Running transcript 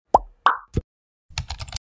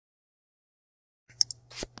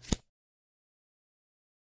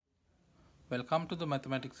welcome to the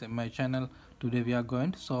Mathematics in my channel. Today we are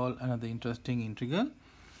going to solve another interesting integral.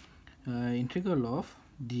 Integral of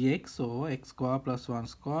dx over x square plus 1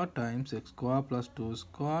 square times x square plus 2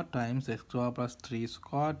 square times x square plus 3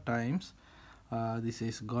 square times this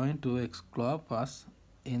is going to x square plus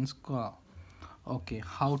n square. Okay,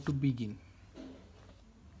 how to begin?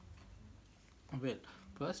 Well,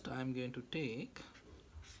 first I am going to take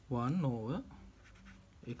 1 over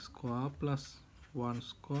x square plus 1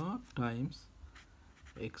 square times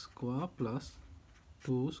x square plus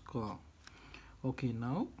 2 square. Okay,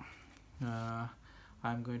 now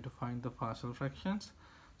I'm going to find the partial fractions.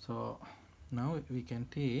 So now we can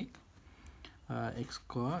take x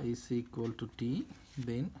square is equal to t,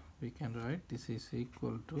 then we can write this is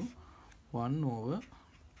equal to 1 over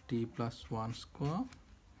t plus 1 square,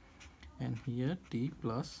 and here t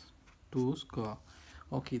plus 2 square.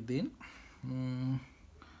 Okay, then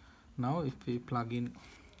now if we plug in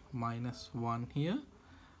minus 1 here,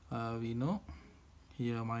 we know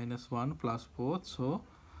here minus 1 plus 4, so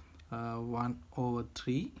 1 over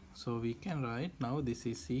 3, so we can write now this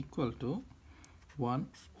is equal to 1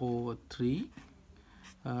 over 3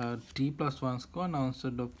 t plus 1 square. Now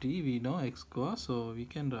instead of t we know x square, so we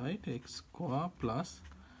can write x square plus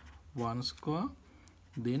 1 square,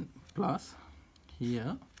 then plus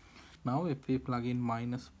here. Now if we plug in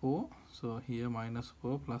minus 4, so here minus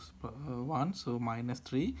 4 plus 1, so minus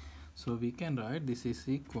 3, so we can write this is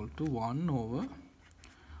equal to 1 over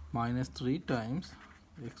minus 3 times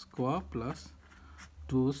x square plus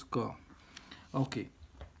 2 square. Okay,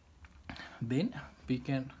 then we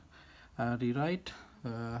can rewrite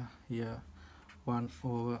here 1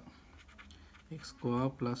 over x square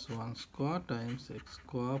plus 1 square times x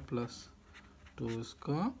square plus 2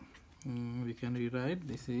 square. We can rewrite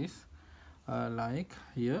this is like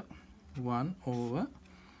here 1 over,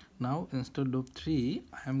 now instead of 3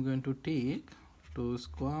 I am going to take 2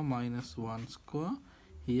 square minus 1 square,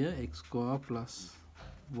 here x square plus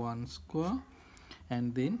 1 square,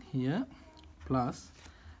 and then here plus,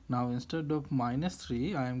 now instead of minus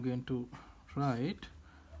 3 I am going to write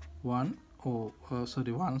 1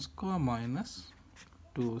 square minus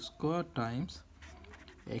 2 square times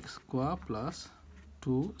x square plus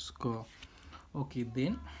 2 square. Okay,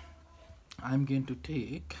 then I am going to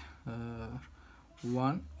take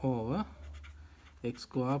 1 over x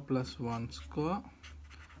square plus 1 square,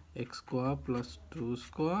 x square plus 2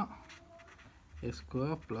 square, x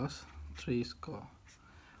square plus 3 square.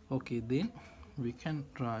 Okay, then we can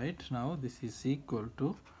write now this is equal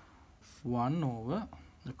to 1 over,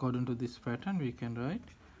 according to this pattern we can write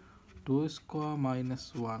 2 square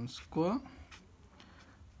minus 1 square,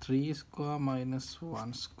 3 square minus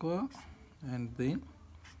 1 square, and then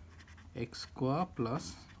x square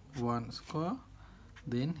plus 1 square,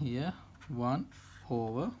 then here 1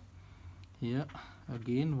 over, here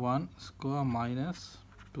again 1 square minus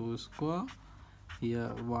 2 square,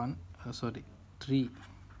 here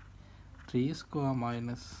 3 square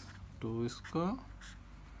minus 2 square,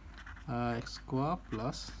 x square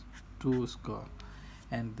plus 2 square,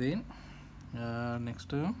 and then next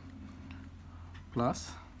term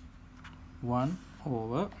plus 1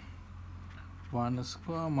 over 1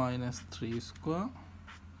 square minus 3 square,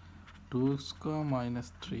 2 square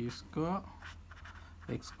minus 3 square,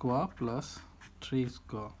 x square plus 3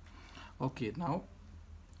 square. Okay, now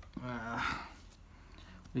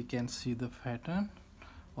we can see the pattern.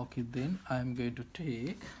 Okay, then I am going to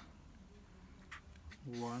take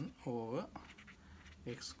 1 over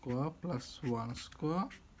x square plus 1 square,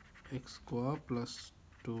 x square plus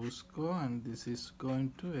 2 square, and this is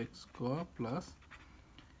going to x square plus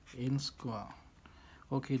n square.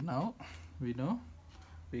 Okay, now we know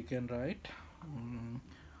we can write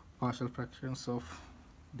partial fractions of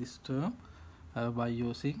this term by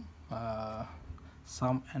using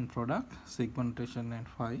sum and product, sigma notation and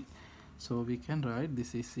phi. So we can write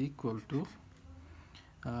this is equal to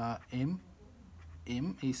m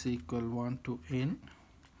is equal 1 to n,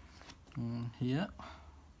 here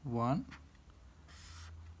 1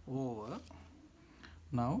 over,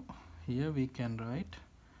 now here we can write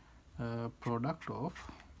product of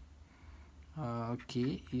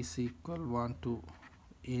k is equal 1 to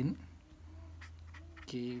n,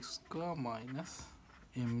 k square minus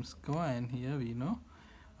m square, and here we know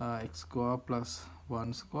x square plus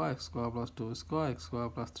 1 square, x square plus 2 square, x square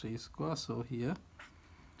plus 3 square, so here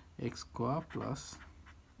x square plus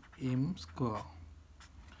m square.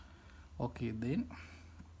 Okay, then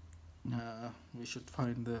we should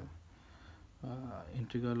find the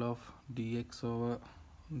integral of dx over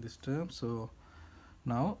this term. So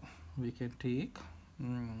now we can take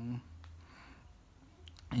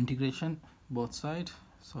integration both sides.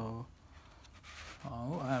 So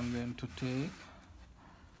Now I am going to take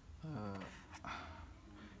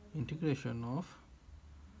integration of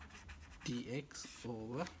dx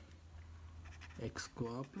over x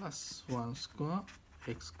square plus 1 square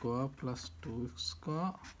x square plus 2x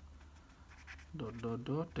square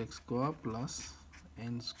dot x square plus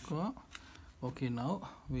n square. Okay, now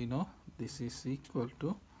we know this is equal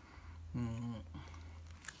to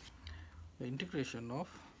the integration of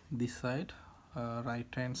this side, right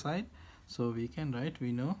hand side. So we can write,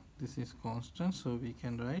 we know this is constant, so we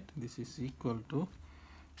can write this is equal to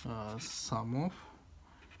sum of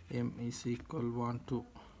m is equal 1 to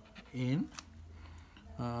n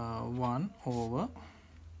 1 over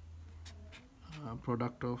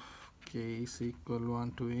product of k is equal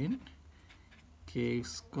 1 to n k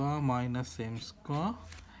square minus m square,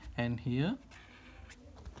 and here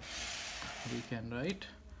we can write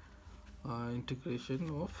integration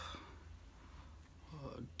of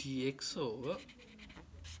dx over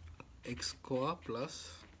x square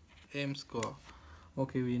plus m square.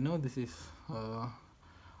 Okay, we know this is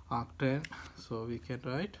arctan, so we can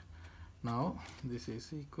write now this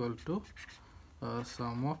is equal to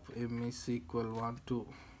sum of m is equal 1 to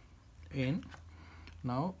n.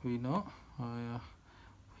 Now we know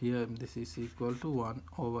here this is equal to 1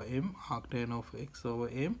 over m arctan of x over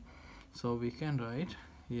m, so we can write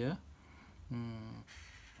here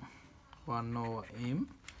 1 over m,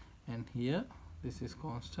 and here this is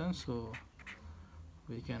constant, so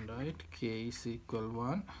we can write k is equal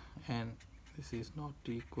 1 and this is not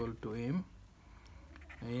equal to m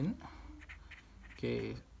in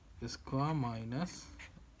k square minus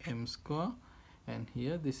m square, and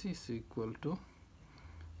here this is equal to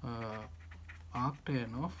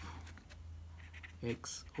arctan of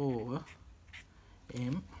x over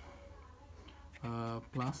m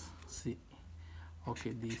plus c.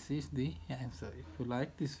 Okay, this is the answer. If you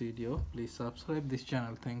like this video, please subscribe this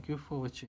channel. Thank you for watching.